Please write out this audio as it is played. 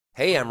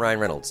Hey, I'm Ryan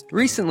Reynolds.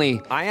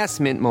 Recently, I asked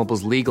Mint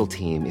Mobile's legal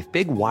team if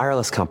big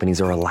wireless companies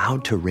are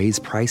allowed to raise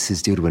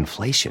prices due to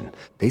inflation.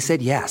 They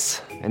said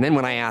yes. And then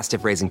when I asked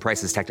if raising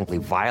prices technically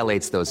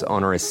violates those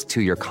onerous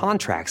two-year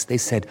contracts, they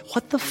said,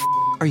 "What the f***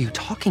 are you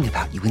talking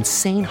about, you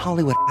insane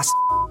Hollywood ass?"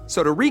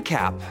 So to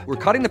recap, we're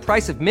cutting the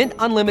price of Mint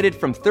Unlimited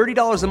from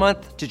 $30 a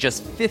month to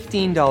just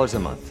 $15 a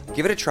month.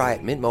 Give it a try at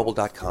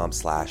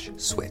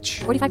mintmobile.com/switch.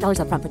 $45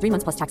 up front for 3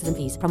 months plus taxes and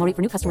fees. Promo rate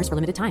for new customers for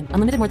limited time.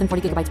 Unlimited more than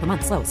 40 gigabytes per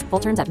month. Slows full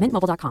terms at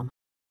mintmobile.com.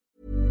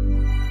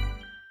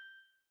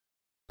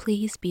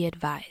 Please be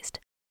advised.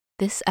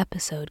 This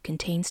episode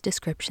contains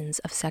descriptions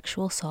of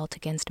sexual assault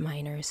against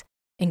minors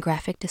and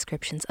graphic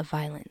descriptions of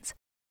violence.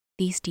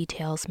 These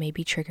details may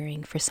be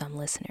triggering for some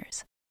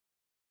listeners.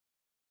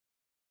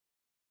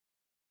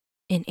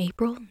 In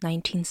April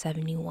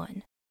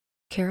 1971,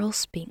 Carol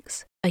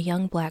Spinks, a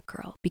young black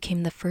girl,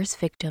 became the first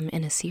victim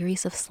in a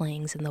series of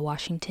slayings in the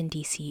Washington,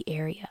 D.C.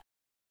 area.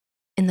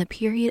 In the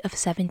period of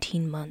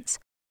 17 months,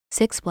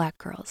 6 black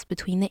girls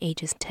between the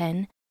ages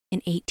 10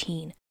 and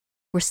 18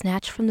 were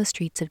snatched from the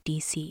streets of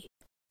D.C.,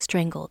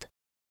 strangled,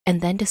 and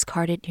then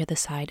discarded near the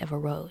side of a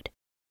road.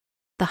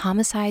 The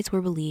homicides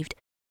were believed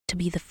to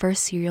be the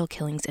first serial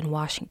killings in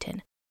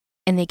Washington,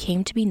 and they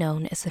came to be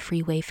known as the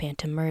Freeway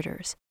Phantom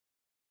Murders.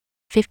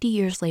 50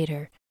 years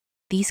later,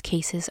 these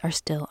cases are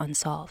still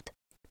unsolved.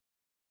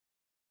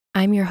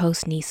 I'm your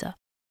host, Nisa.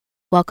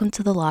 Welcome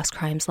to the Lost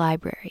Crimes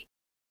Library.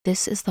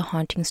 This is the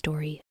haunting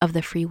story of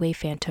the Freeway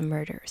Phantom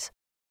Murders.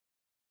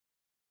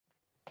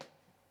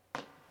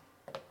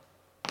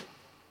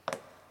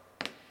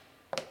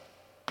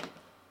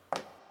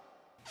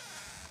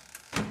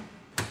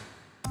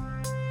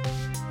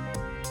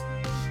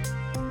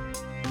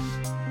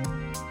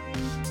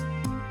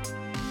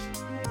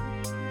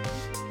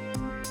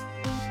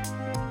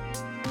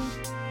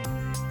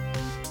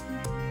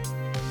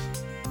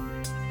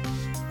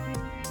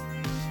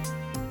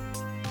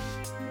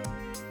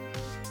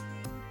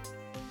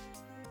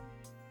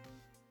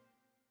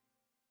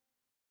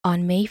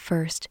 On May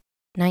 1st,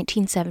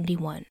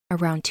 1971,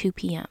 around 2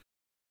 p.m.,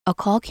 a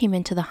call came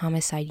into the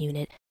homicide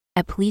unit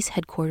at police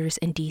headquarters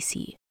in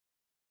D.C.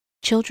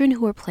 Children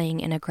who were playing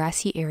in a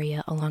grassy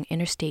area along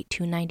Interstate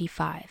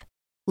 295,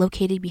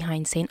 located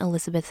behind St.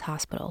 Elizabeth's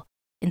Hospital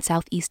in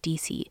southeast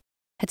D.C.,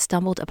 had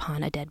stumbled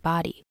upon a dead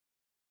body.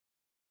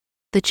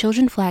 The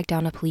children flagged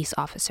down a police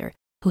officer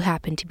who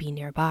happened to be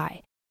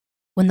nearby.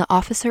 When the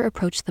officer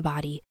approached the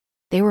body,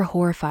 they were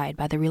horrified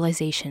by the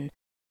realization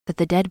that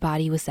the dead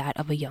body was that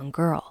of a young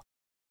girl.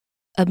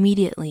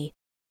 Immediately,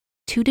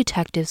 2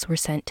 detectives were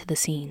sent to the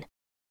scene.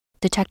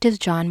 Detectives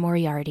John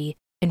Moriarty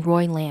and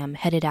Roy Lamb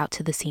headed out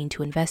to the scene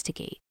to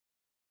investigate.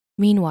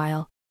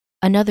 Meanwhile,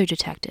 another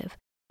detective,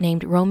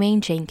 named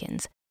Romaine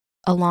Jenkins,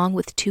 along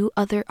with 2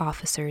 other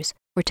officers,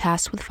 were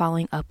tasked with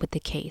following up with the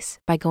case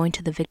by going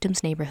to the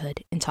victim's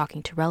neighborhood and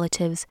talking to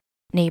relatives,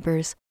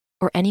 neighbors,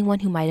 or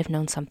anyone who might have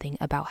known something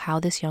about how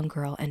this young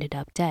girl ended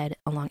up dead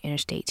along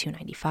Interstate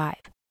 295.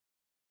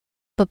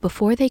 But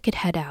before they could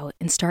head out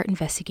and start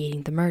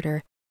investigating the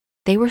murder,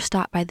 they were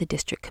stopped by the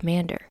district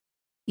commander.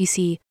 You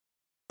see,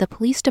 the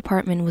police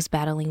department was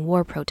battling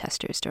war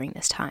protesters during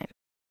this time,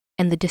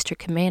 and the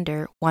district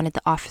commander wanted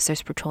the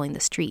officers patrolling the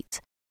streets,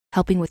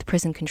 helping with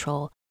prison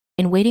control,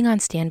 and waiting on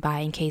standby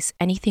in case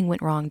anything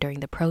went wrong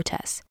during the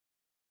protests.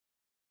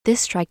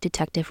 This struck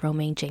Detective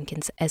Romaine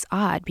Jenkins as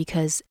odd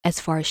because, as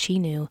far as she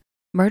knew,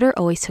 murder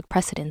always took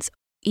precedence,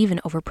 even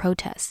over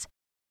protests.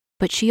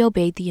 But she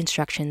obeyed the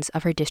instructions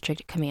of her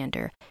district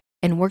commander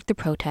and worked the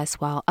protests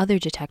while other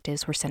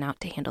detectives were sent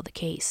out to handle the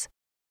case.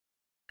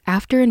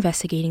 After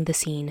investigating the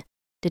scene,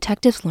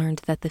 detectives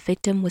learned that the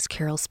victim was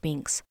Carol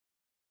Spinks.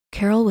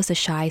 Carol was a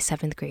shy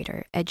 7th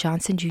grader at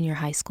Johnson Junior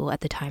High School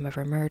at the time of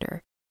her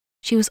murder.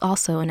 She was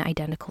also an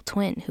identical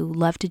twin who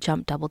loved to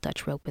jump double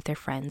Dutch rope with her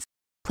friends,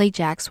 play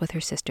jacks with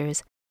her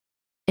sisters,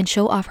 and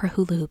show off her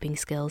hula hooping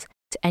skills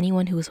to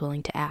anyone who was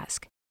willing to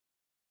ask.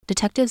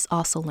 Detectives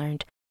also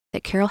learned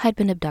that Carol had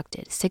been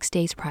abducted 6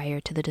 days prior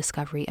to the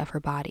discovery of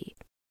her body.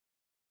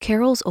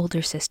 Carol's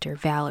older sister,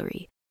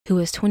 Valerie, who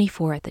was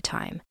 24 at the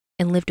time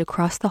and lived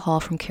across the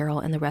hall from Carol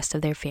and the rest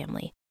of their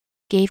family,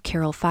 gave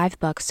Carol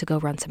 $5 to go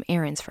run some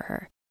errands for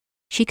her.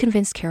 She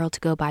convinced Carol to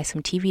go buy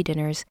some TV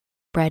dinners,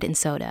 bread, and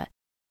soda,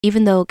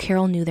 even though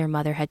Carol knew their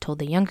mother had told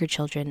the younger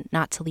children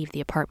not to leave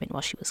the apartment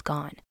while she was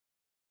gone.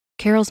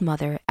 Carol's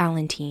mother,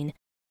 Allentine,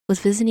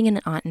 was visiting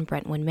an aunt in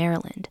Brentwood,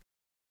 Maryland.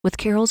 With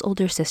Carol's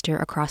older sister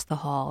across the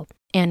hall,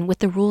 and with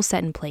the rules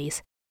set in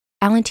place,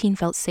 Allentine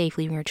felt safe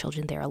leaving her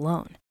children there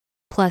alone.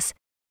 Plus,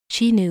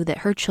 she knew that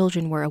her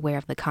children were aware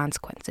of the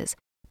consequences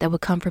that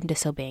would come from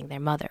disobeying their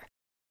mother.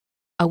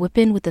 A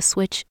whipping with a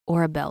switch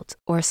or a belt,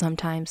 or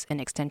sometimes an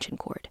extension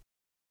cord.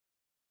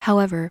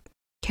 However,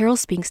 Carol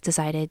Spinks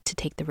decided to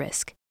take the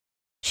risk.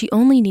 She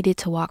only needed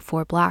to walk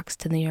 4 blocks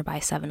to the nearby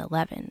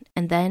 7-Eleven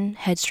and then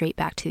head straight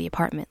back to the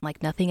apartment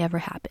like nothing ever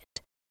happened.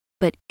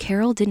 But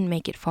Carol didn't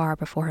make it far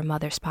before her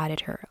mother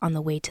spotted her on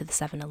the way to the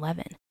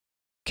 7-Eleven.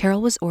 Carol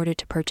was ordered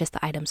to purchase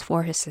the items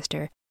for her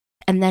sister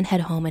and then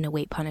head home and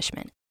await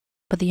punishment,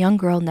 but the young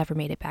girl never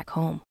made it back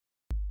home.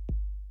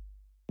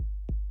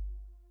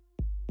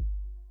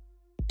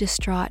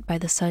 Distraught by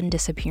the sudden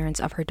disappearance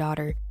of her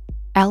daughter,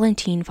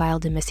 Alantine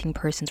filed a missing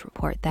persons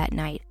report that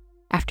night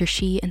after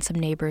she and some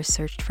neighbors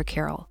searched for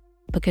Carol,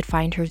 but could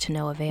find her to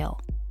no avail.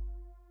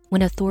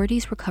 When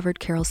authorities recovered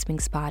Carol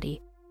Spink's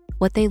body,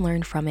 what they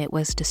learned from it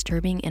was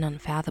disturbing and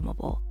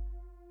unfathomable.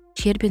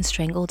 She had been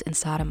strangled and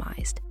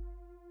sodomized.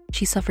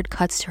 She suffered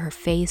cuts to her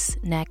face,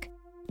 neck,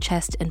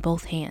 chest, and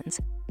both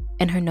hands,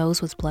 and her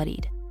nose was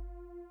bloodied.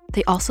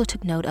 They also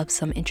took note of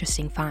some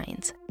interesting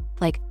finds,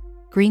 like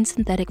green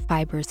synthetic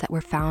fibers that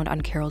were found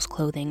on Carol's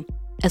clothing,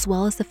 as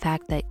well as the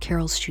fact that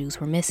Carol's shoes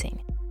were missing.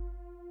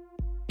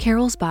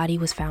 Carol's body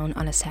was found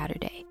on a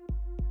Saturday.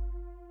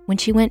 When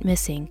she went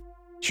missing,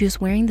 she was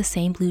wearing the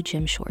same blue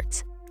gym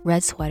shorts,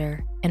 red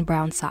sweater, and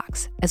brown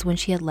socks as when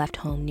she had left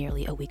home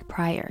nearly a week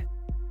prior.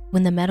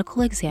 When the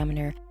medical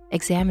examiner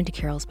examined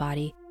Carol's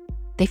body,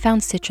 they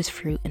found citrus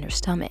fruit in her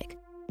stomach,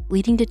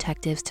 leading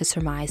detectives to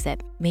surmise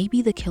that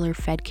maybe the killer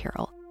fed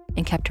Carol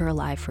and kept her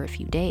alive for a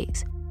few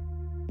days.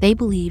 They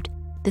believed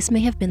this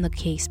may have been the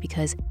case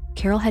because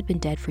Carol had been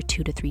dead for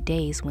 2 to 3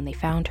 days when they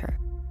found her.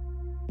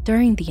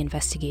 During the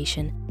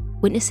investigation,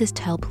 witnesses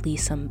tell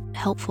police some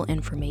helpful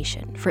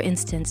information. For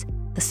instance,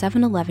 the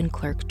 7-Eleven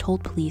clerk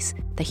told police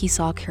that he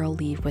saw Carol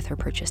leave with her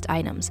purchased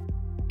items,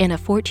 and a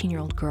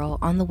 14-year-old girl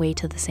on the way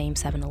to the same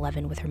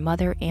 7-Eleven with her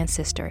mother and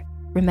sister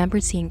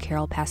remembered seeing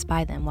Carol pass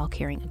by them while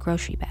carrying a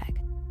grocery bag.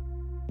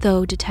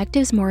 Though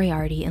Detectives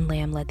Moriarty and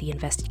Lamb led the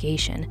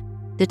investigation,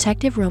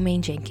 Detective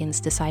Romaine Jenkins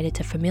decided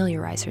to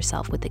familiarize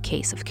herself with the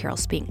case of Carol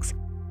Spinks,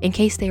 in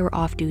case they were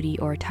off duty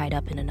or tied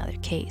up in another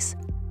case.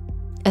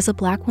 As a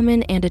Black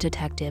woman and a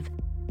detective,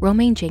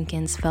 Romaine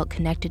Jenkins felt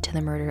connected to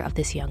the murder of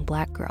this young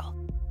Black girl.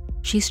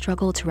 She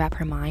struggled to wrap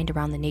her mind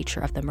around the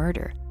nature of the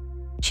murder.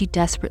 She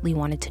desperately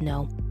wanted to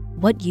know,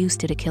 what use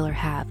did a killer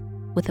have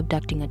with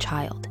abducting a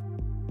child,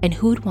 and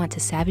who would want to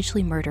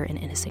savagely murder an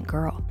innocent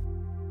girl?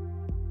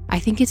 I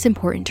think it's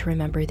important to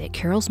remember that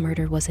Carol's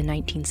murder was in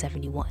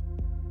 1971.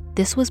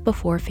 This was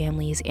before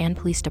families and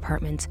police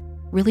departments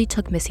really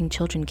took missing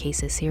children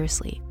cases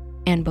seriously,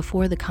 and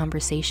before the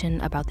conversation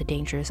about the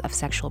dangers of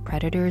sexual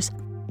predators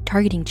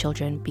targeting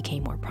children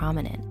became more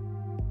prominent.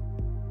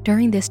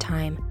 During this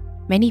time,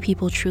 many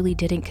people truly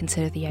didn't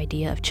consider the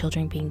idea of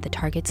children being the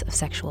targets of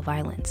sexual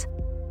violence.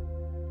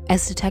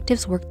 As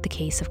detectives worked the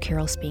case of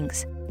Carol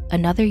Spinks,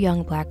 another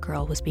young Black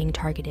girl was being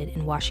targeted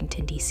in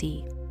Washington,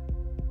 D.C.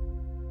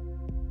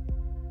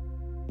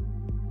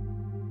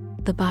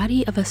 The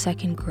body of a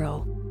second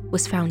girl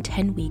was found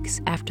 10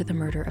 weeks after the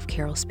murder of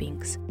Carol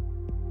Spinks.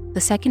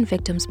 The second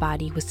victim's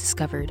body was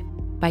discovered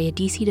by a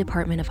D.C.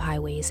 Department of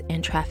Highways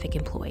and Traffic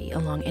employee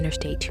along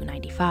Interstate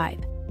 295,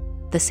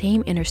 the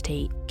same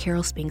interstate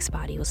Carol Spinks'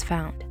 body was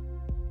found.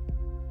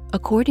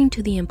 According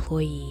to the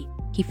employee,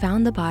 he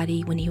found the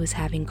body when he was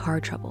having car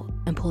trouble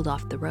and pulled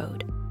off the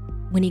road.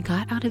 When he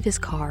got out of his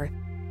car,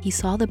 he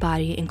saw the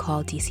body and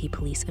called D.C.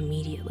 police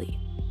immediately.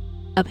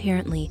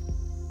 Apparently,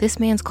 this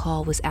man's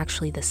call was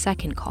actually the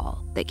second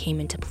call that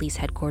came into police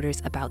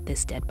headquarters about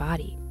this dead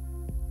body.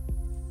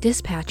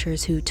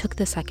 Dispatchers who took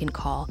the second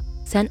call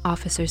sent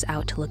officers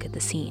out to look at the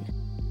scene.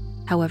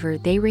 However,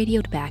 they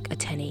radioed back a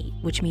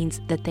 10-8, which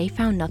means that they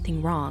found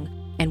nothing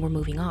wrong and were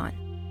moving on.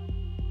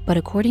 But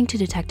according to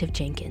Detective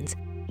Jenkins,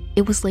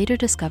 it was later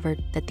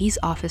discovered that these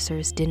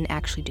officers didn't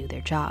actually do their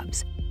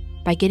jobs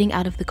by getting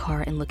out of the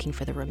car and looking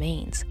for the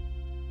remains.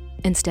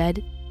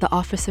 Instead, the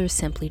officers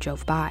simply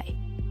drove by.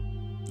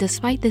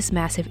 Despite this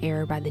massive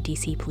error by the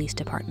DC Police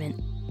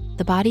Department,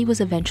 the body was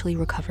eventually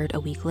recovered a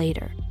week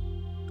later.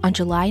 On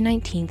July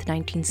 19,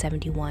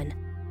 1971,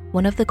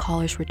 one of the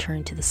callers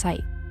returned to the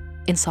site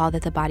and saw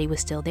that the body was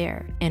still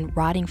there and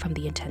rotting from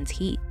the intense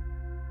heat.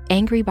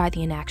 Angry by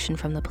the inaction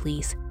from the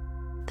police,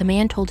 the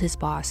man told his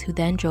boss, who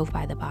then drove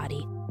by the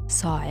body,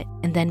 saw it,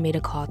 and then made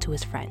a call to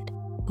his friend,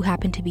 who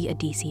happened to be a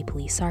DC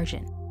police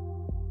sergeant.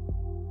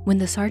 When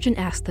the sergeant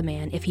asked the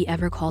man if he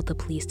ever called the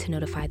police to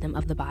notify them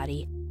of the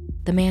body,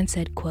 the man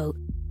said, quote,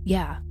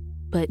 "Yeah,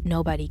 but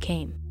nobody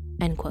came,"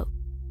 end quote.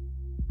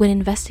 When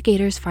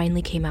investigators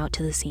finally came out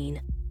to the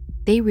scene,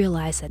 they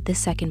realized that this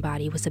second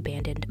body was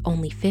abandoned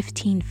only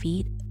 15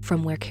 feet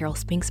from where Carol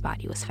Spink's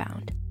body was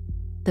found.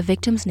 The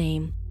victim's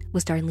name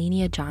was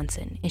Darlenia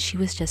Johnson, and she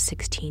was just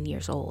 16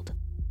 years old.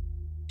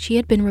 She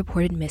had been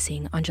reported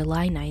missing on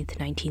July 9,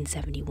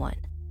 1971.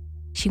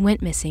 She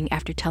went missing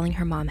after telling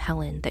her mom,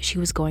 Helen, that she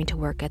was going to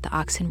work at the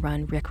Oxen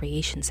Run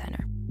Recreation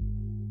Center.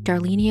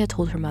 Darlenia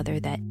told her mother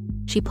that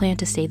she planned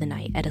to stay the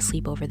night at a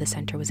sleepover the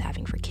center was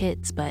having for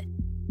kids, but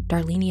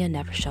Darlenia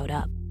never showed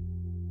up.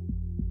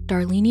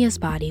 Darlenia's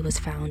body was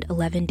found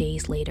 11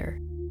 days later,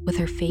 with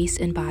her face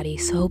and body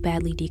so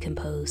badly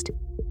decomposed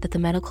that the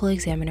medical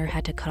examiner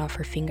had to cut off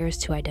her fingers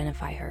to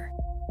identify her.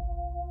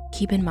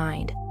 Keep in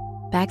mind,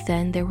 back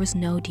then there was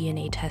no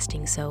DNA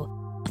testing, so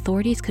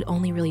authorities could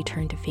only really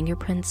turn to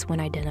fingerprints when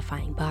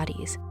identifying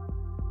bodies.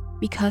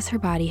 Because her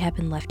body had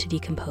been left to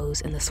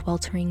decompose in the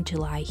sweltering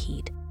July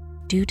heat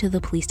due to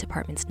the police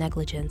department's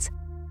negligence,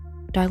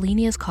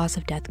 Darlenia's cause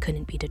of death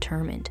couldn't be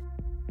determined.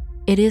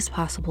 It is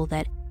possible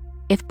that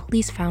if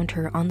police found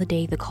her on the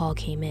day the call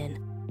came in,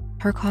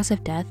 her cause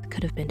of death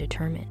could have been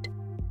determined.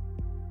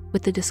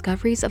 With the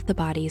discoveries of the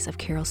bodies of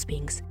Carol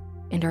Spinks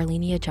and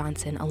Arlenia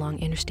Johnson along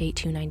Interstate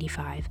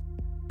 295,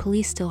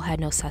 police still had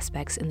no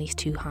suspects in these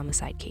two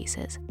homicide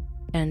cases.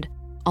 And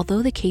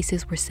although the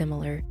cases were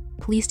similar,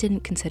 police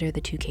didn't consider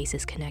the two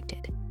cases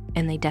connected,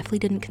 and they definitely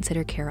didn't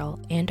consider Carol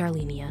and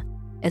Arlenia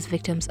as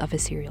victims of a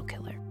serial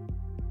killer.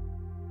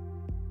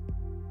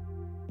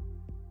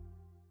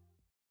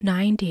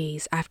 9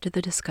 days after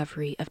the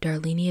discovery of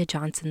Darlenia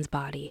Johnson's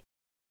body,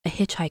 a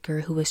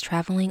hitchhiker who was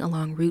traveling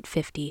along Route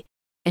 50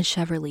 in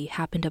Cheverly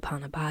happened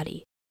upon a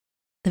body.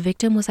 The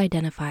victim was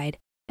identified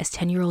as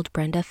 10-year-old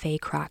Brenda Faye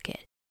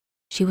Crockett.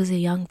 She was a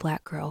young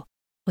black girl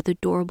with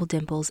adorable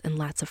dimples and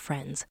lots of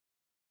friends.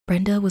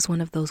 Brenda was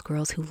one of those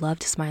girls who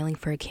loved smiling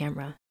for a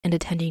camera and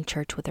attending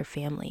church with her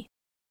family.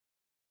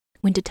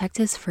 When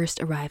detectives first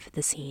arrive at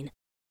the scene,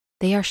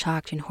 they are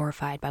shocked and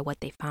horrified by what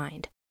they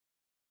find.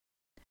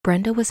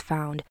 Brenda was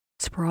found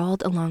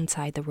sprawled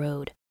alongside the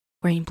road,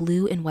 wearing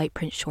blue and white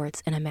print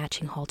shorts and a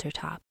matching halter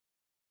top.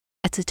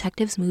 As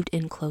detectives moved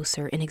in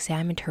closer and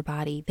examined her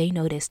body, they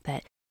noticed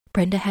that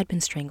Brenda had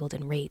been strangled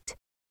and raped,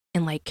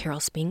 and like Carol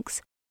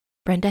Spinks,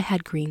 Brenda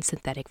had green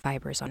synthetic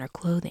fibers on her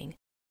clothing.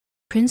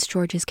 Prince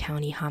George's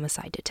County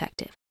homicide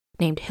detective,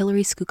 named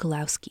Hillary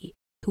Skukalowski,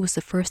 who was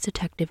the first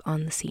detective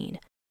on the scene,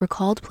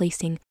 recalled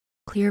placing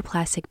clear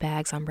plastic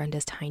bags on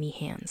Brenda's tiny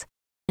hands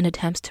in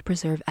attempts to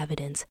preserve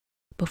evidence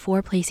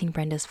before placing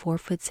Brenda's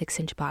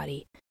 4'6"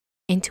 body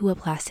into a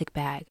plastic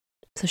bag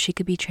so she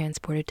could be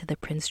transported to the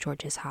Prince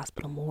George's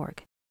Hospital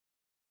morgue.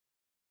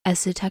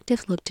 As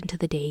detectives looked into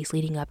the days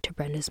leading up to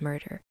Brenda's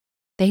murder,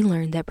 they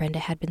learned that Brenda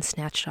had been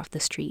snatched off the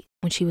street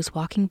when she was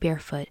walking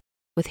barefoot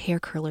with hair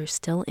curlers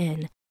still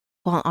in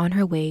while on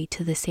her way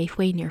to the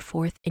Safeway near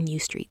 4th and U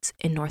Streets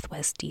in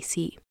Northwest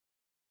D.C.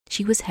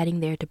 She was heading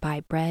there to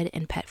buy bread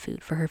and pet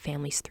food for her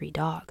family's 3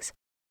 dogs.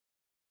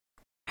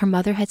 Her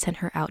mother had sent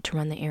her out to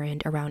run the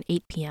errand around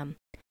 8 p.m.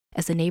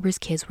 as the neighbors'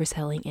 kids were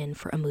settling in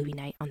for a movie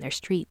night on their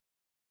street.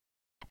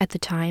 At the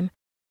time,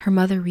 her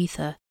mother,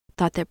 Retha,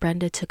 thought that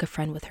Brenda took a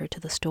friend with her to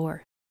the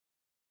store.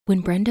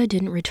 When Brenda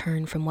didn't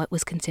return from what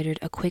was considered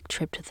a quick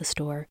trip to the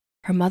store,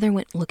 her mother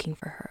went looking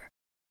for her,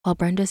 while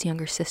Brenda's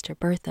younger sister,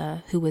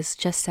 Bertha, who was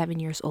just 7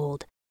 years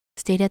old,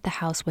 stayed at the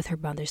house with her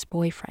mother's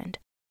boyfriend.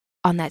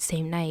 On that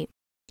same night,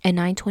 at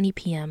 9:20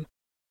 p.m.,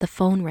 the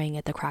phone rang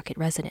at the Crockett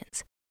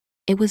residence.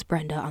 It was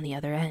Brenda on the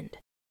other end.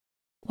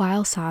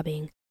 While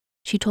sobbing,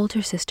 she told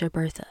her sister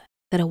Bertha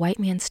that a white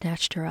man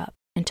snatched her up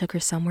and took her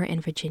somewhere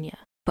in Virginia,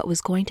 but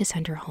was going to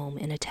send her home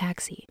in a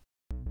taxi.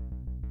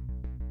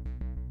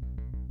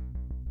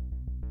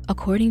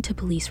 According to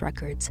police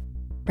records,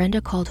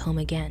 Brenda called home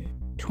again,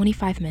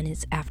 25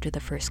 minutes after the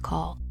first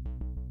call.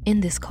 In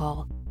this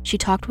call, she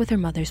talked with her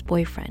mother's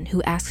boyfriend,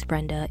 who asked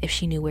Brenda if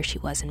she knew where she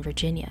was in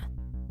Virginia.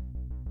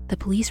 The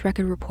police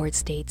record report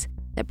states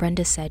that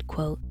Brenda said,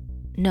 quote,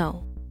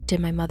 "No, did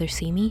my mother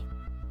see me?"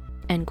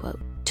 End quote,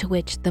 to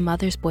which the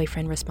mother's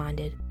boyfriend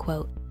responded,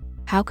 quote,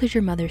 "How could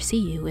your mother see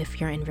you if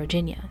you're in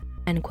Virginia?"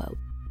 End quote.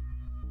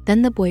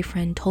 Then the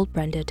boyfriend told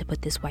Brenda to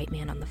put this white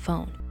man on the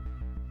phone.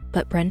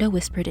 But Brenda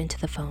whispered into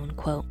the phone,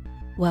 quote,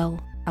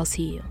 "Well, I'll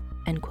see you,"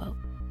 end quote.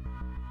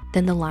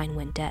 Then the line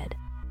went dead.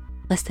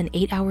 Less than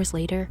 8 hours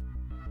later,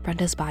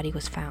 Brenda's body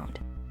was found.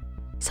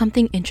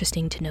 Something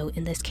interesting to note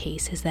in this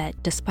case is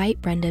that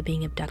despite Brenda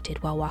being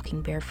abducted while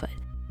walking barefoot,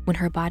 when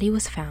her body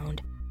was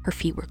found, her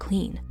feet were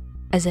clean,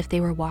 as if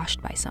they were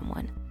washed by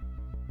someone.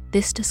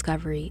 This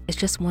discovery is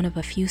just one of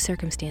a few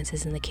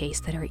circumstances in the case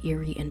that are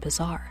eerie and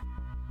bizarre.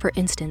 For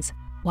instance,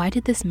 why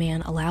did this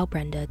man allow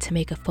Brenda to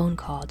make a phone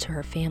call to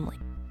her family?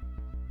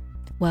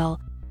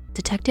 Well,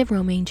 Detective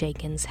Romaine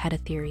Jenkins had a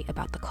theory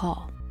about the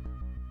call.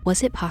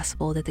 Was it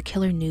possible that the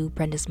killer knew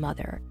Brenda's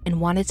mother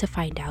and wanted to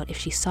find out if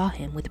she saw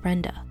him with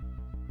Brenda?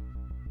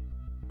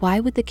 Why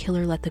would the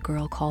killer let the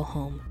girl call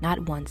home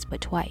not once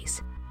but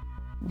twice?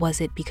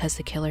 Was it because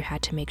the killer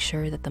had to make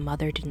sure that the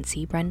mother didn't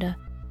see Brenda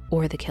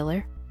or the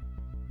killer?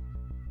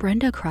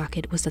 Brenda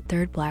Crockett was the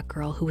 3rd black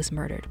girl who was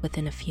murdered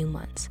within a few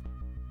months.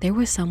 There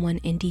was someone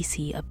in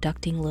DC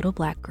abducting little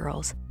black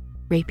girls,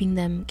 raping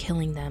them,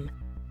 killing them,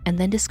 and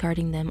then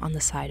discarding them on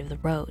the side of the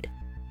road.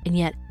 And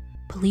yet,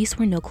 police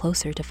were no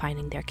closer to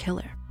finding their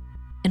killer.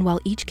 And while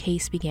each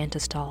case began to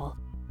stall,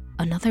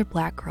 another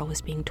black girl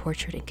was being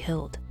tortured and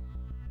killed.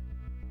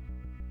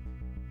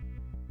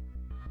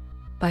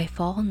 By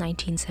fall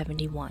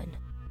 1971,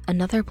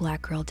 another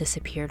black girl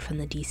disappeared from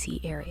the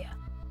DC area.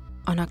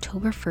 On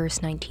October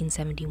 1st,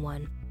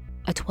 1971,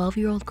 a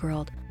 12-year-old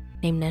girl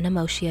named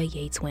Nenemoshia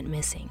Yates went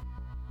missing.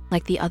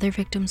 Like the other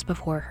victims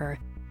before her,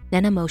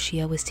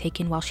 Nenemoshia was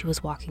taken while she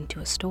was walking to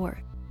a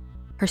store.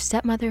 Her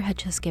stepmother had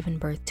just given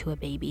birth to a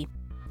baby,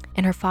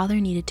 and her father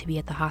needed to be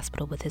at the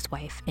hospital with his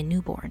wife and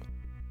newborn.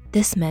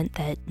 This meant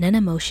that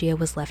Nenemoshia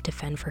was left to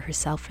fend for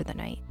herself for the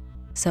night.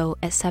 So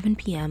at 7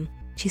 p.m.,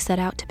 she set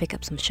out to pick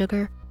up some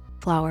sugar,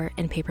 flour,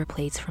 and paper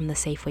plates from the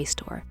Safeway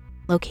store,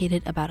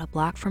 located about a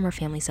block from her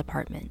family's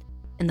apartment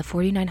in the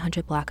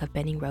 4900 block of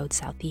Benning Road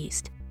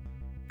Southeast.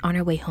 On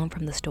her way home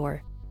from the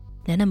store,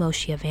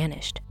 Nenemoshia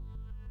vanished.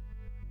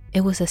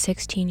 It was a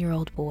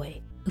 16-year-old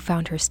boy, who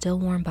found her still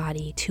warm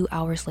body 2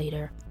 hours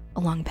later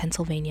along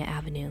Pennsylvania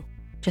Avenue,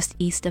 just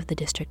east of the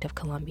District of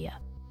Columbia.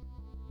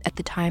 At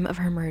the time of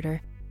her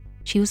murder,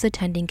 she was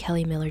attending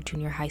Kelly Miller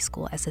Junior High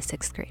School as a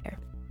 6th grader,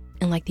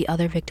 and like the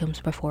other victims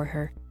before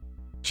her,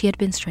 she had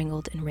been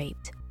strangled and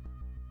raped.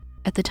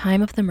 At the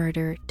time of the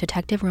murder,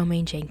 Detective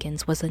Romaine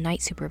Jenkins was the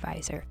night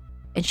supervisor,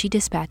 and she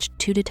dispatched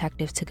 2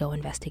 detectives to go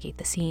investigate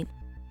the scene.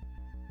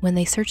 When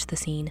they searched the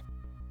scene,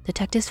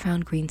 detectives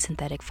found green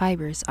synthetic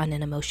fibers on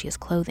Nenemoshia's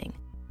clothing,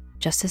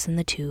 just as in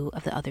the 2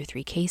 of the other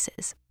 3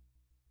 cases.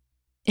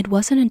 It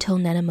wasn't until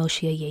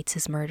Nenemoshia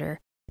Yates's murder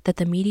that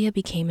the media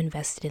became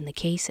invested in the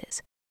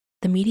cases.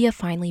 The media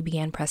finally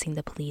began pressing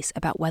the police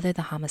about whether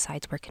the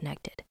homicides were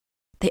connected.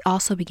 They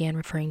also began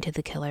referring to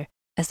the killer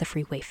as the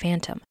Freeway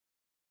Phantom.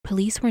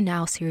 Police were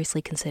now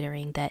seriously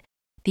considering that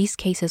these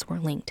cases were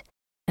linked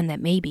and that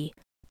maybe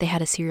they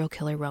had a serial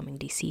killer roaming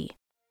DC.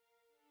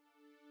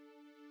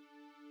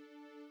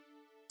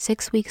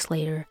 6 weeks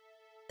later,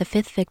 the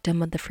 5th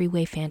victim of the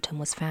Freeway Phantom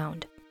was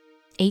found.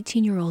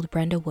 18-year-old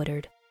Brenda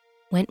Woodard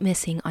went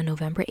missing on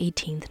November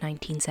 18,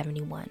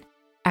 1971,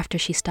 after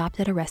she stopped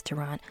at a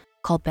restaurant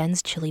called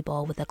Ben's Chili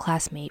Bowl with a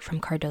classmate from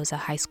Cardoza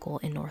High School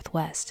in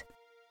Northwest.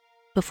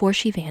 Before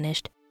she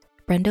vanished,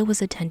 Brenda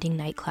was attending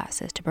night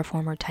classes to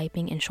perform her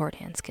typing and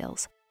shorthand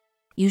skills.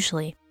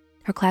 Usually,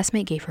 her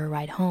classmate gave her a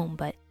ride home,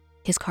 but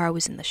his car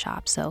was in the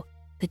shop, so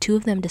the 2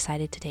 of them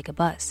decided to take a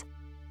bus.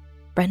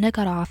 Brenda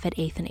got off at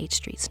 8th and 8th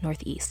Streets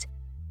Northeast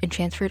and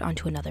transferred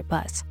onto another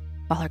bus,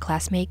 while her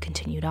classmate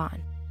continued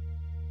on.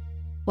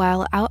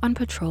 While out on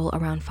patrol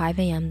around 5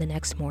 a.m. the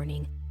next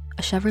morning,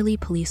 a Cheverly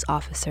police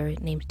officer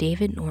named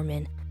David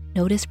Norman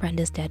noticed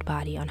Brenda's dead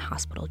body on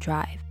Hospital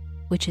Drive,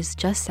 which is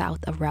just south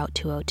of Route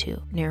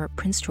 202 near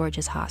Prince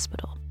George's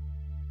Hospital.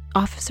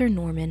 Officer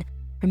Norman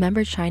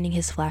remembered shining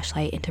his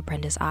flashlight into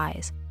Brenda's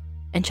eyes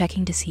and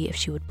checking to see if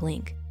she would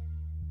blink,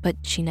 but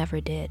she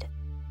never did.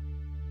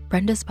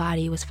 Brenda's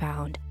body was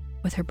found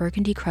with her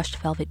burgundy crushed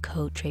velvet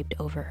coat draped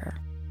over her.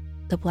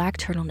 The black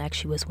turtleneck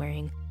she was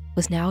wearing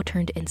was now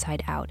turned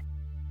inside out,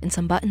 and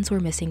some buttons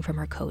were missing from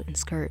her coat and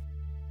skirt.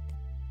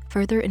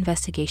 Further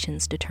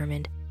investigations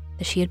determined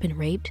that she had been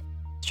raped,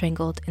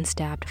 strangled, and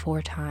stabbed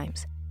 4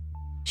 times.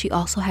 She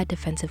also had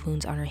defensive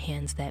wounds on her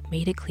hands that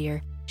made it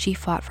clear she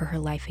fought for her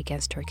life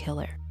against her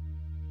killer.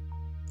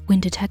 When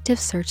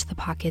detectives searched the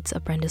pockets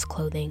of Brenda's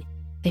clothing,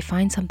 they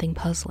find something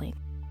puzzling: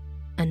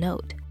 a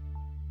note.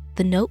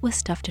 The note was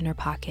stuffed in her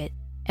pocket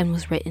and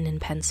was written in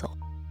pencil.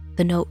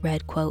 The note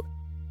read, quote,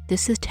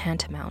 "This is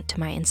tantamount to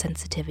my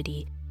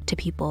insensitivity to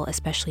people,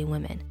 especially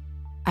women.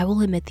 I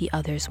will admit the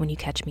others when you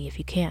catch me if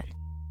you can."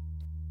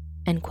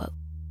 End quote.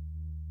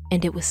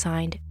 And it was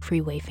signed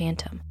Freeway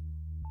Phantom.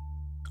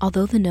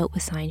 Although the note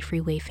was signed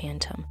Freeway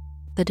Phantom,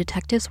 the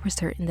detectives were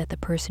certain that the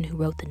person who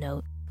wrote the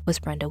note was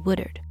Brenda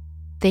Woodard.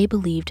 They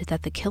believed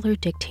that the killer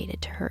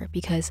dictated to her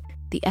because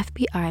the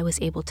FBI was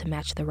able to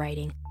match the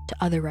writing to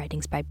other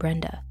writings by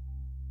Brenda.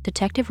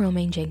 Detective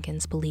Romaine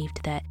Jenkins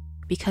believed that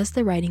because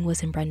the writing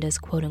was in Brenda's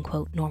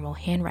quote-unquote normal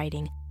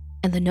handwriting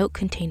and the note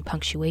contained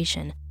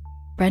punctuation,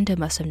 Brenda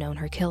must have known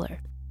her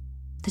killer.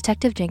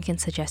 Detective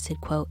Jenkins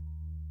suggested, quote,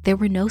 "There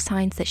were no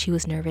signs that she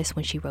was nervous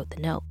when she wrote the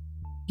note.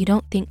 You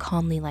don't think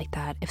calmly like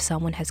that if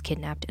someone has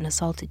kidnapped and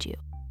assaulted you,"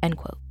 end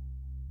quote.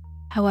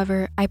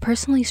 However, I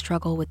personally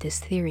struggle with this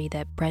theory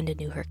that Brenda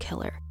knew her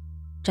killer.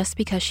 Just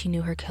because she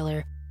knew her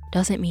killer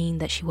doesn't mean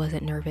that she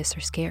wasn't nervous or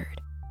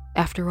scared.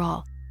 After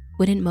all,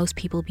 wouldn't most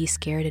people be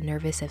scared and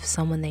nervous if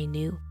someone they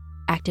knew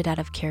acted out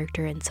of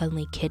character and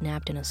suddenly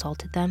kidnapped and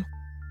assaulted them?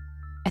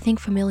 I think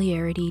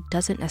familiarity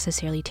doesn't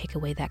necessarily take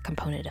away that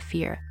component of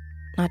fear.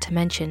 Not to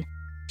mention,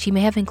 she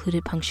may have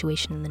included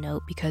punctuation in the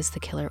note because the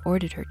killer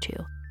ordered her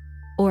to.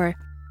 Or,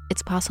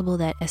 it's possible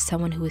that as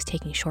someone who was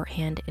taking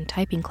shorthand and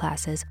typing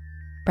classes,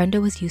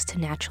 Brenda was used to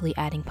naturally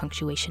adding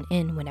punctuation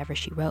in whenever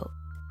she wrote.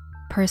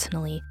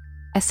 Personally,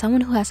 as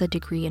someone who has a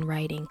degree in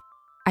writing,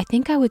 I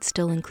think I would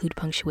still include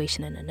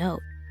punctuation in a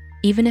note,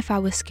 even if I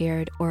was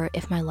scared or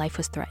if my life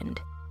was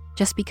threatened,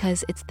 just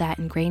because it's that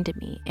ingrained in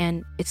me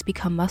and it's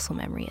become muscle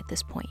memory at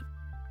this point.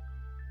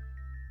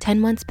 10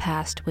 months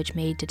passed, which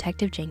made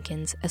Detective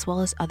Jenkins, as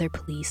well as other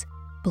police,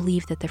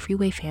 believe that the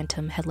Freeway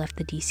Phantom had left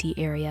the DC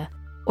area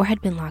or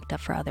had been locked up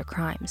for other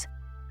crimes.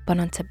 But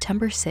on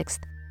September 6,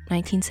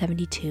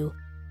 1972,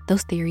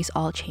 those theories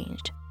all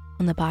changed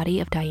when the body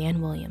of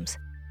Diane Williams,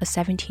 a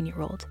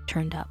 17-year-old,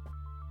 turned up.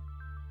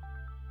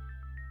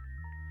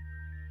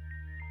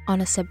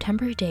 On a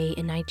September day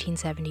in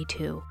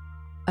 1972,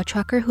 a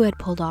trucker who had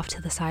pulled off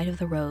to the side of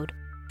the road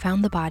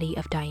found the body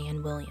of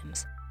Diane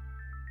Williams.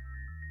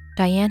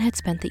 Diane had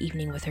spent the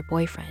evening with her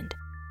boyfriend,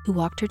 who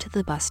walked her to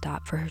the bus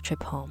stop for her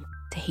trip home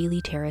to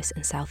Haley Terrace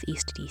in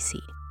Southeast DC.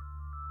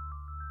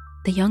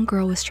 The young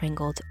girl was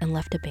strangled and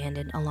left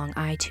abandoned along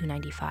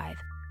I-295,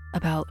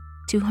 about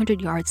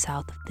 200 yards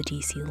south of the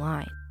DC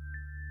line.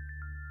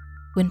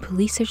 When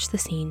police searched the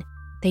scene,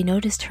 they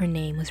noticed her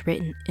name was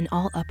written in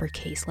all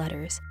uppercase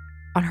letters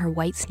on her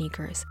white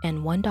sneakers,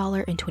 and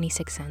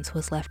 $1.26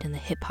 was left in the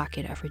hip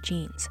pocket of her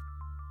jeans.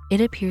 It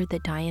appeared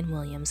that Diane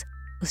Williams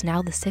was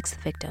now the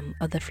sixth victim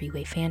of the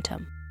Freeway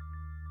Phantom.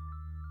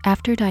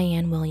 After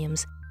Diane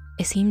Williams,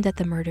 it seemed that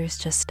the murders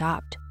just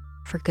stopped,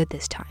 for good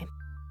this time.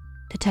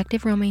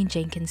 Detective Romaine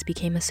Jenkins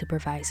became a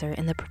supervisor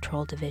in the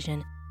patrol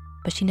division,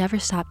 but she never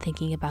stopped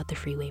thinking about the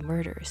Freeway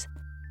murders.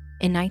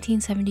 In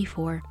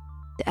 1974,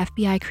 the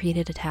FBI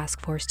created a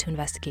task force to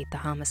investigate the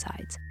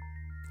homicides,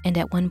 and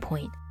at one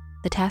point,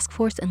 the task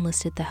force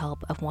enlisted the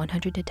help of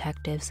 100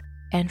 detectives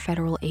and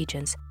federal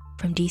agents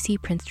from D.C.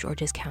 Prince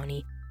George's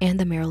County and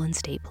the Maryland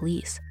State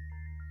Police.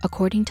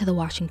 According to the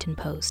Washington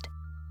Post,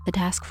 the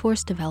task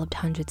force developed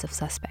hundreds of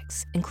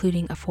suspects,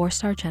 including a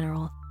 4-star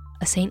general,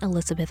 a St.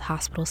 Elizabeth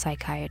Hospital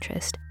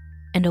psychiatrist,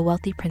 and a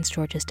wealthy Prince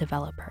George's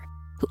developer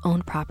who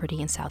owned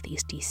property in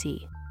Southeast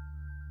D.C.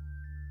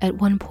 At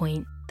one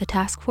point, the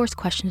task force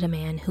questioned a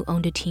man who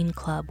owned a teen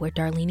club where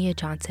Darlenia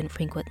Johnson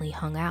frequently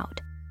hung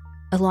out.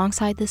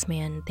 Alongside this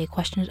man, they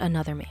questioned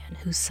another man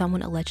who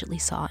someone allegedly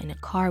saw in a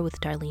car with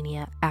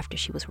Darlenia after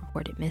she was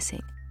reported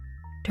missing.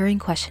 During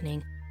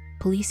questioning,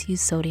 police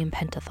used sodium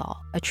pentothal,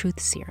 a truth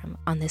serum,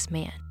 on this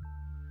man.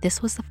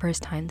 This was the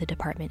first time the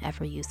department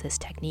ever used this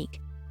technique.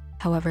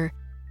 However,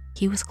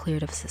 he was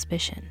cleared of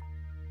suspicion.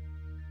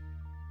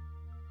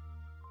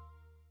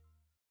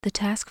 The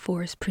task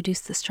force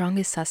produced the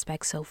strongest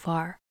suspect so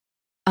far,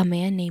 a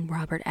man named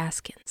Robert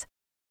Askins.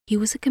 He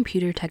was a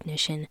computer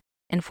technician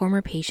and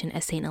former patient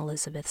at St.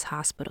 Elizabeth's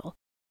Hospital,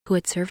 who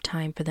had served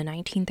time for the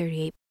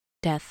 1938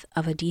 death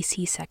of a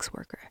D.C. sex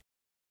worker.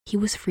 He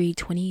was freed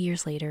 20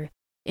 years later,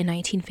 in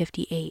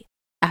 1958,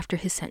 after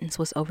his sentence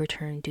was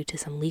overturned due to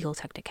some legal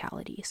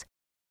technicalities.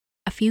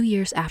 A few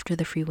years after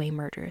the Freeway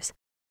murders,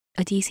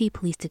 a D.C.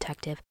 police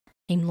detective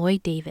named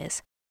Lloyd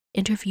Davis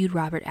interviewed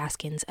Robert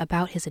Askins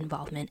about his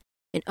involvement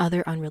in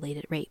other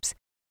unrelated rapes,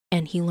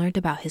 and he learned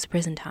about his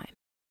prison time.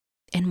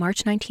 In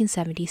March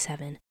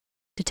 1977,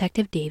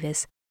 Detective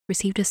Davis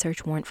received a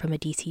search warrant from a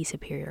D.C.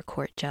 Superior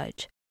Court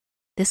judge.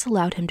 This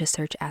allowed him to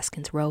search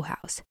Askins' row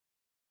house.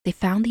 They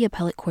found the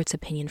appellate court's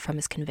opinion from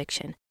his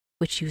conviction,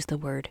 which used the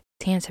word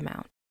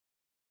tantamount.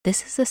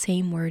 This is the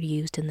same word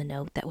used in the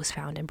note that was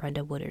found in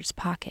Brenda Woodard's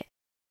pocket.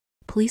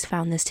 Police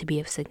found this to be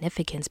of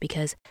significance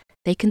because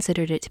they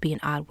considered it to be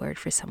an odd word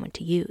for someone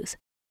to use.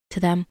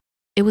 To them,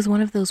 it was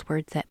one of those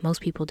words that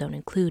most people don't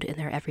include in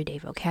their everyday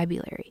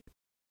vocabulary.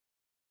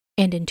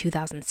 And in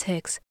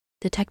 2006,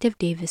 Detective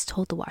Davis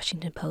told the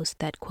Washington Post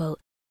that, quote,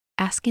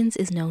 Askins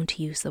is known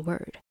to use the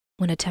word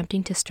when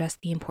attempting to stress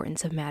the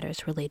importance of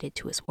matters related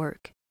to his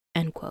work,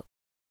 end quote.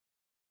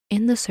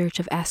 In the search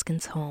of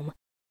Askins' home,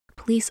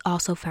 police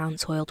also found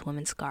soiled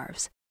women's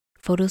scarves,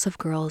 photos of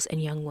girls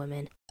and young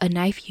women, a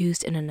knife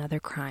used in another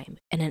crime,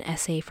 and an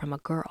essay from a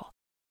girl.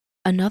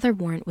 Another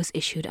warrant was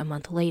issued a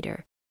month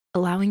later,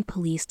 allowing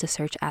police to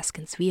search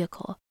Askins'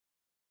 vehicle.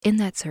 In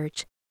that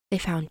search, they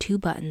found 2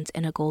 buttons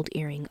and a gold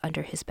earring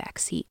under his back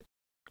seat.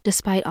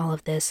 Despite all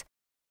of this,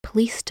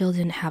 police still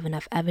didn't have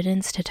enough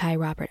evidence to tie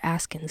Robert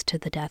Askins to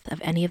the death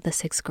of any of the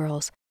 6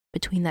 girls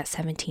between that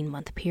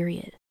 17-month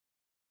period.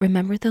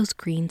 Remember those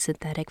green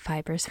synthetic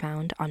fibers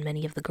found on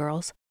many of the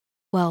girls?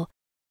 Well,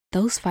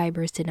 those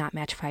fibers did not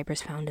match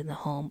fibers found in the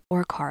home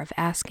or car of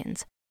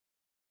Askins.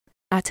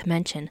 Not to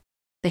mention,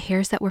 the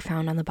hairs that were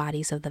found on the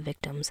bodies of the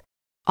victims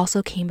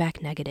also came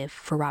back negative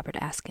for Robert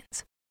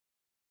Askins.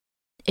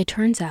 It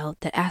turns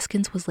out that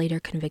Askins was later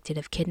convicted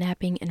of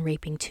kidnapping and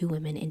raping 2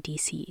 women in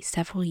D.C.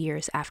 several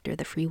years after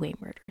the Freeway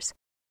murders.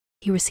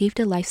 He received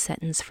a life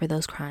sentence for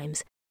those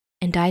crimes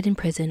and died in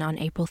prison on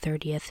April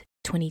 30th,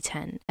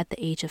 2010, at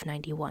the age of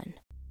 91.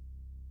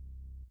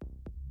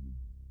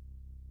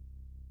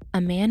 A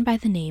man by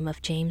the name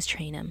of James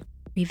Trainum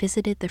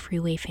revisited the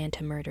Freeway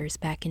Phantom murders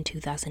back in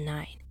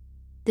 2009.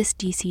 This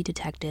D.C.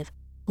 detective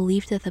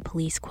believed that the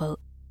police, quote,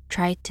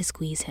 tried to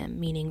squeeze him,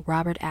 meaning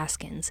Robert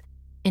Askins,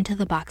 into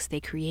the box they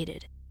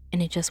created, and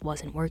it just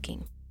wasn't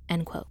working,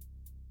 end quote.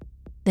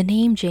 The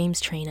name James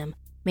Trainum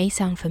may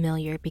sound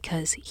familiar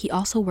because he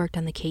also worked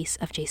on the case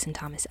of Jason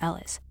Thomas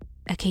Ellis,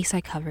 a case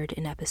I covered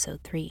in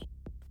episode 3.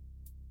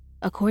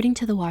 According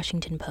to the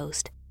Washington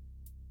Post,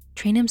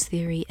 Trainum's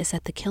theory is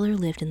that the killer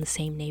lived in the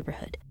same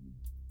neighborhood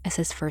as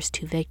his first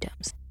 2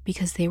 victims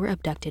because they were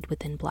abducted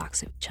within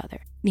blocks of each other,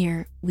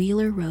 near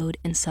Wheeler Road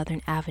and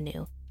Southern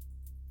Avenue.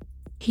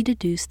 He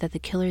deduced that the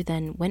killer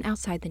then went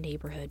outside the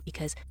neighborhood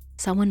because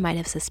someone might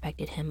have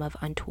suspected him of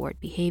untoward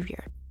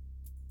behavior.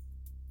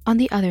 On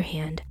the other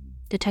hand,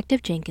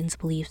 Detective Jenkins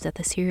believes that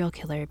the serial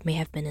killer may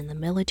have been in the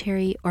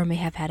military or may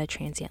have had a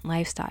transient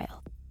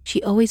lifestyle.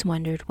 She always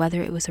wondered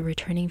whether it was a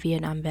returning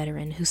Vietnam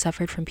veteran who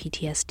suffered from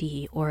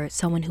PTSD or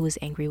someone who was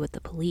angry with the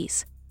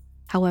police.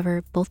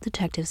 However, both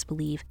detectives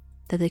believe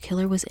that the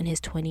killer was in his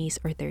 20s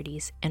or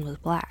 30s and was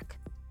black.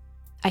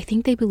 I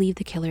think they believe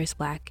the killer is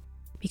black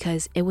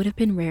because it would have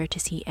been rare to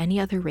see any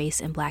other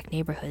race in black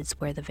neighborhoods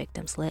where the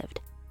victims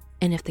lived.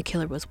 And if the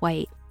killer was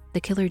white,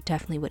 the killer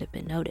definitely would have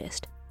been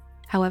noticed.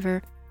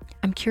 However,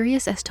 I'm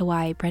curious as to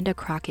why Brenda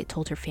Crockett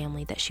told her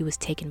family that she was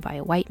taken by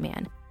a white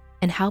man,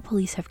 and how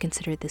police have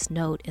considered this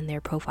note in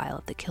their profile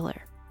of the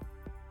killer.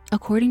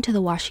 According to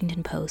the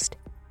Washington Post,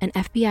 an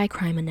FBI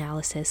crime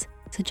analysis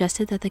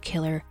suggested that the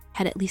killer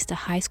had at least a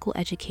high school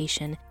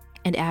education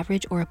and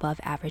average or above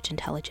average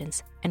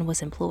intelligence and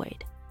was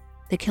employed.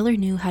 The killer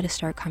knew how to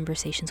start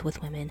conversations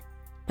with women,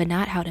 but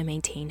not how to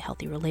maintain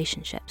healthy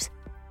relationships.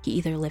 He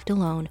either lived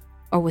alone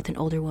or with an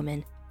older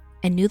woman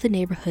and knew the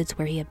neighborhoods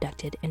where he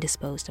abducted and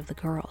disposed of the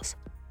girls.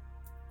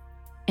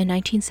 In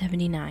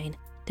 1979,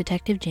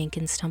 Detective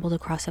Jenkins stumbled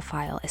across a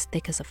file as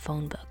thick as a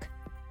phone book.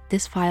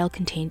 This file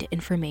contained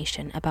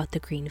information about the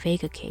Green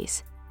Vega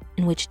case,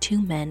 in which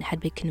 2 men had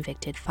been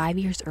convicted 5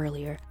 years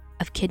earlier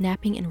of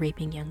kidnapping and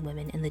raping young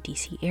women in the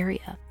DC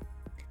area.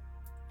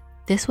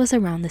 This was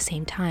around the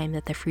same time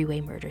that the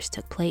Freeway murders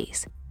took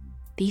place.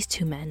 These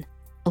 2 men,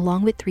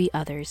 along with 3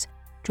 others,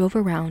 drove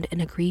around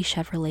in a gray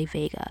Chevrolet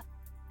Vega.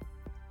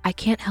 I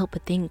can't help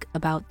but think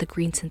about the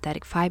green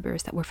synthetic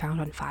fibers that were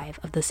found on 5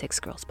 of the 6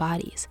 girls'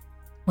 bodies.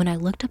 When I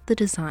looked up the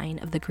design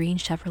of the green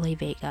Chevrolet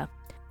Vega,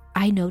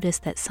 I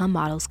noticed that some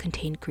models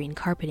contained green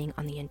carpeting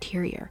on the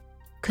interior.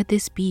 Could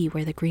this be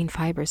where the green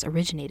fibers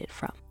originated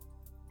from?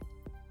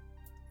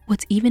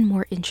 What's even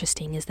more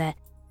interesting is that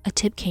a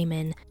tip came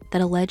in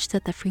that alleged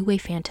that the Freeway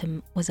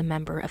Phantom was a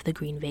member of the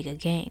Green Vega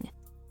gang.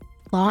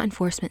 Law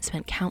enforcement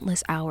spent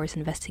countless hours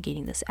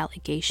investigating this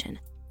allegation.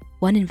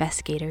 One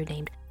investigator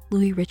named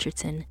Louis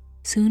Richardson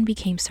soon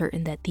became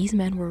certain that these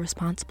men were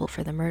responsible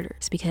for the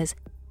murders because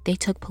they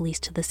took police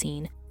to the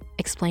scene,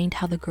 explained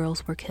how the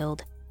girls were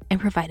killed, and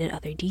provided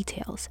other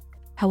details.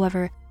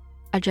 However,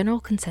 a general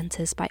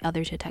consensus by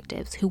other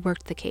detectives who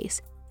worked the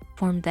case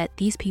formed that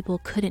these people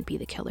couldn't be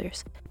the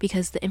killers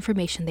because the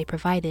information they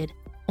provided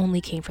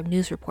only came from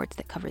news reports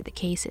that covered the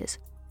cases.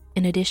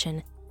 In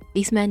addition,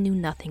 these men knew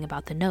nothing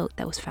about the note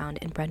that was found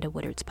in Brenda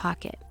Woodard's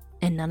pocket,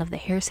 and none of the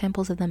hair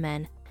samples of the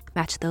men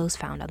matched those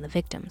found on the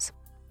victims.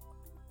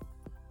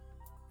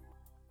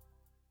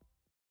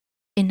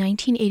 In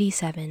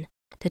 1987,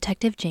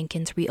 Detective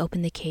Jenkins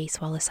reopened the case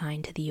while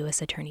assigned to the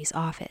U.S. Attorney's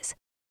Office.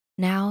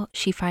 Now,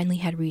 she finally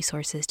had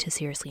resources to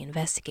seriously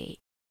investigate.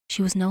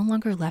 She was no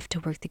longer left to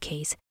work the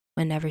case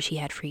whenever she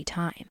had free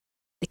time.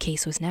 The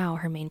case was now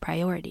her main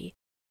priority.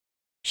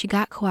 She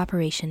got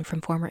cooperation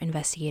from former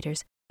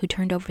investigators who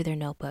turned over their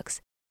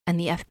notebooks, and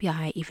the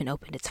FBI even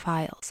opened its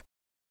files.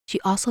 She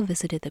also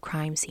visited the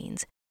crime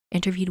scenes,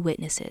 interviewed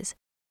witnesses,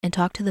 and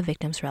talked to the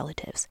victims'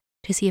 relatives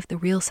to see if the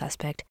real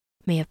suspect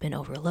may have been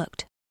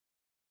overlooked.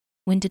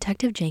 When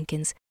Detective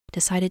Jenkins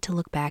decided to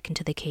look back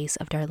into the case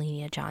of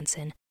Darlenia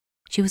Johnson,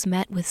 she was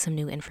met with some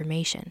new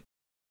information.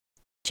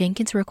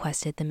 Jenkins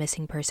requested the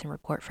missing person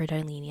report for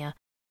Darlenia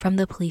from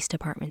the police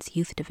department's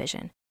youth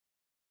division.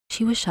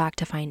 She was shocked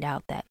to find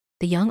out that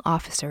the young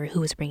officer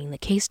who was bringing the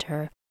case to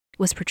her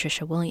was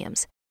Patricia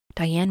Williams,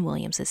 Diane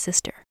Williams'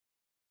 sister.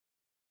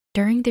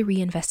 During the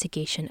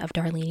reinvestigation of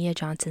Darlenia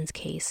Johnson's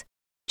case,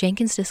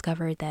 Jenkins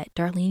discovered that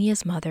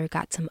Darlenia's mother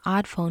got some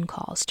odd phone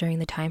calls during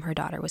the time her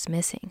daughter was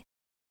missing.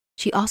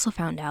 She also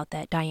found out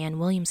that Diane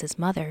Williams'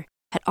 mother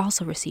had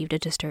also received a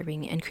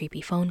disturbing and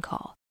creepy phone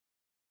call.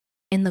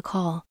 In the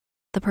call,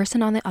 the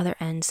person on the other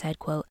end said,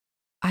 quote,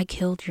 "I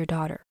killed your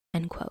daughter,"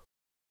 end quote.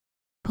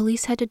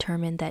 Police had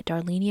determined that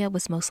Darlenia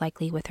was most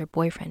likely with her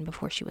boyfriend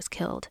before she was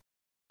killed.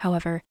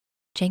 However,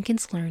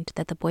 Jenkins learned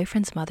that the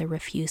boyfriend's mother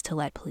refused to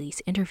let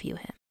police interview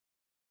him.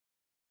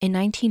 In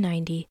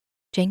 1990,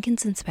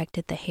 Jenkins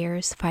inspected the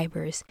hairs,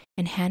 fibers,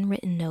 and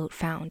handwritten note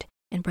found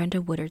in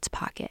Brenda Woodard's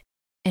pocket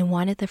and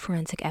wanted the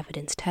forensic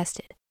evidence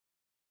tested.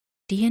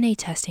 DNA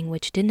testing,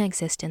 which didn't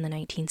exist in the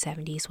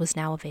 1970s, was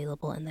now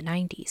available in the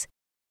 90s.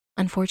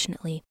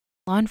 Unfortunately,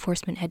 law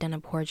enforcement had done a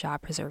poor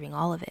job preserving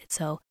all of it,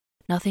 so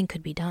nothing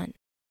could be done.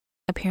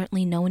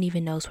 Apparently, no one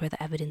even knows where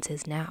the evidence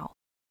is now.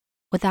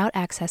 Without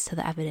access to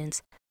the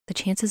evidence, the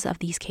chances of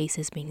these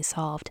cases being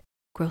solved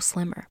grow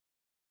slimmer.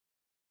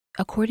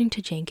 According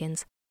to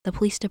Jenkins, the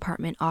police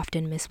department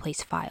often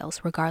misplaced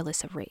files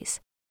regardless of race.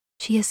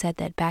 She has said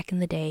that back in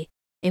the day,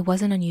 it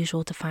wasn't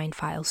unusual to find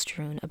files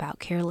strewn about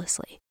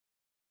carelessly.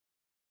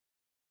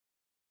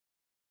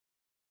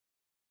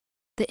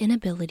 The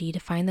inability to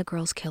find the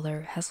girl's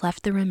killer has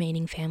left the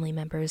remaining family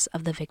members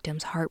of the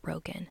victims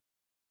heartbroken.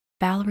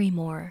 Valerie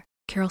Moore,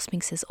 Carol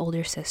Spinks'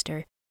 older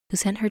sister, who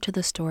sent her to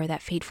the store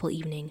that fateful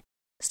evening,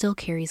 still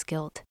carries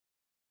guilt.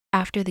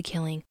 After the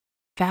killing,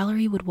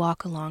 Valerie would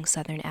walk along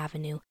Southern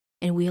Avenue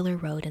and Wheeler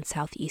Road in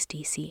Southeast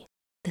DC,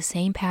 the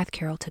same path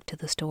Carol took to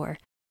the store,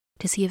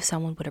 to see if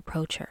someone would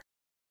approach her.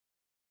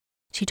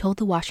 She told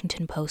the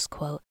Washington Post,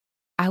 quote,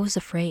 "I was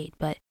afraid,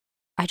 but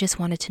I just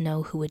wanted to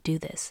know who would do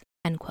this,"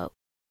 end quote.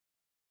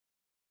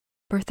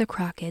 Bertha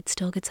Crockett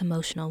still gets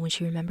emotional when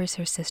she remembers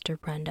her sister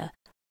Brenda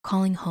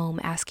calling home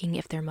asking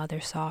if their mother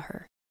saw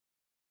her.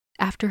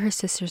 After her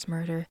sister's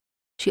murder,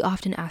 she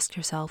often asked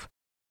herself,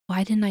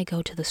 why didn't I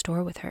go to the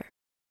store with her?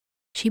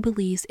 She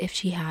believes if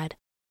she had,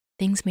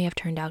 things may have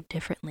turned out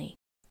differently.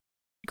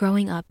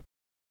 Growing up,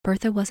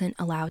 Bertha wasn't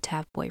allowed to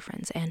have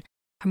boyfriends, and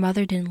her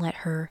mother didn't let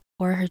her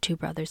or her 2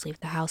 brothers leave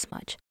the house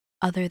much,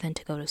 other than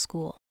to go to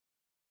school.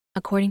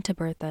 According to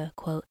Bertha,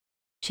 quote,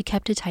 "She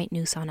kept a tight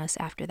noose on us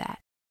after that.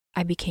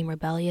 I became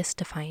rebellious,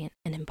 defiant,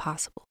 and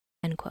impossible,"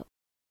 end quote.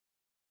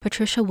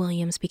 Patricia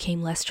Williams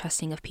became less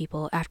trusting of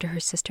people after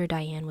her sister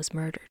Diane was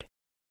murdered.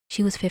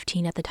 She was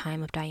 15 at the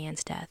time of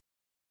Diane's death.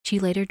 She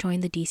later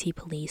joined the DC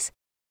police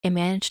and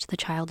managed the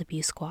child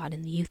abuse squad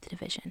in the youth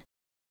division.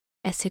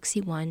 At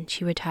 61,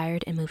 she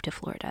retired and moved to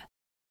Florida.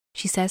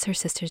 She says her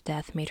sister's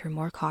death made her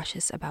more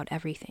cautious about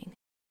everything.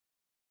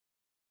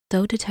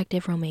 Though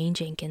Detective Romaine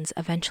Jenkins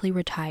eventually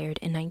retired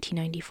in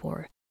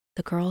 1994,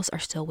 the girls are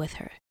still with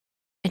her,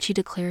 and she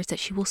declares that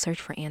she will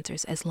search for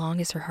answers as long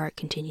as her heart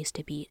continues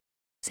to beat,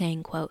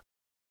 saying, quote,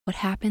 "What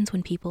happens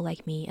when people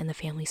like me and the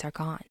families are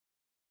gone?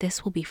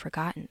 This will be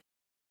forgotten,"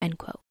 end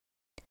quote.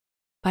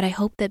 But I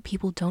hope that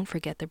people don't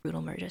forget the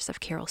brutal murders of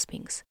Carol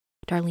Spinks,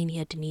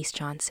 Darlenia Denise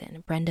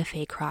Johnson, Brenda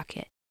Faye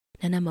Crockett,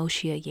 Nana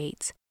Moshia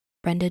Yates,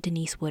 Brenda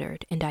Denise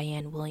Woodard, and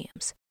Diane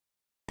Williams.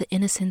 The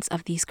innocence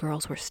of these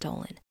girls were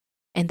stolen,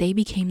 and they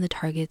became the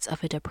targets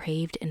of a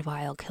depraved and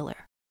vile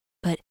killer.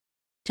 But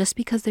just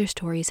because their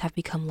stories have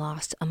become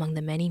lost among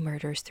the many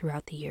murders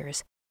throughout the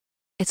years,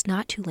 it's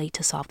not too late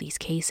to solve these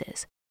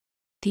cases.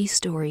 These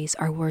stories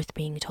are worth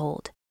being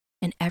told,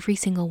 and every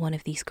single one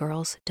of these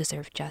girls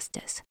deserve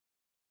justice.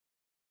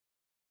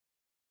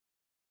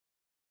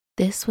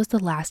 This was the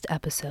last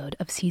episode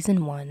of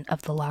Season 1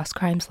 of the Lost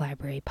Crimes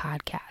Library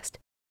podcast.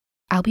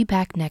 I'll be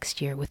back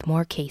next year with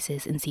more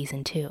cases in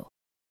Season 2.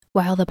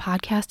 While the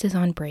podcast is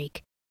on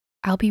break,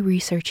 I'll be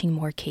researching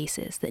more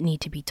cases that need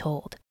to be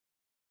told.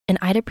 And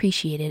I'd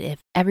appreciate it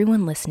if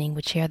everyone listening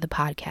would share the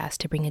podcast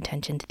to bring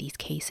attention to these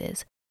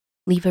cases.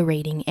 Leave a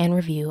rating and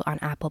review on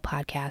Apple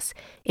Podcasts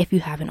if you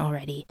haven't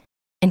already,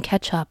 and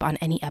catch up on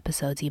any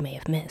episodes you may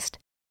have missed.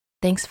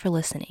 Thanks for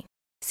listening.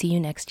 See you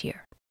next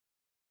year.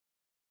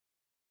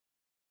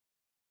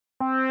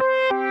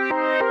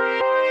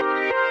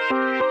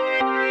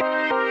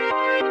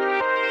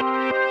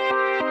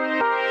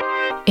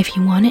 If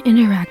you want to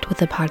interact with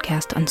the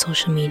podcast on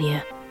social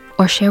media,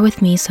 or share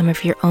with me some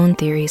of your own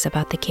theories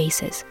about the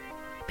cases,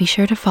 be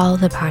sure to follow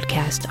the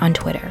podcast on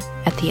Twitter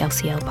at the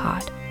LCL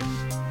Pod.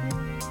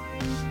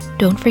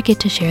 Don't forget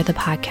to share the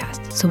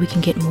podcast so we can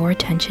get more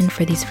attention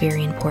for these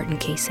very important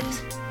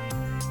cases.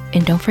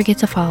 And don't forget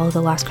to follow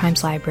the Lost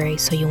Crimes Library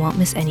so you won't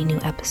miss any new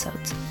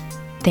episodes.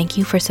 Thank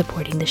you for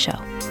supporting the show.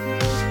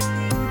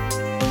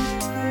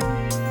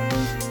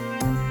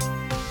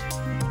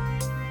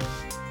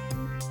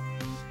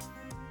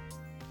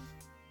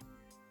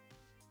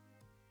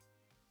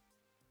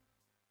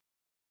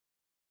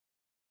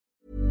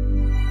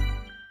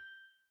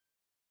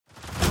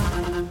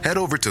 Head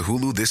over to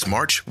Hulu this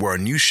March, where our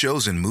new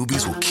shows and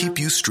movies will keep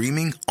you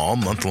streaming all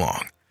month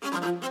long.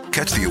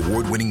 Catch the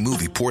award-winning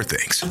movie Poor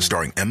Things,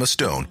 starring Emma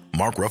Stone,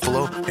 Mark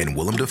Ruffalo, and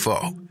Willem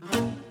Dafoe.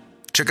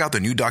 Check out the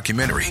new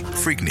documentary,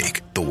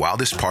 Freaknik, The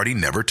Wildest Party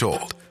Never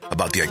Told,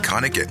 about the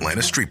iconic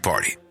Atlanta Street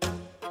Party.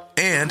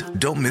 And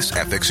don't miss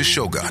FX's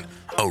Shogun,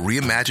 a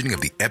reimagining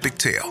of the epic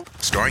tale,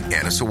 starring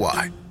Anna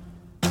Sawai.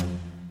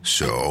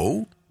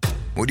 So,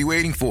 what are you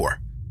waiting for?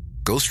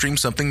 Go stream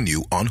something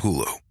new on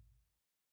Hulu.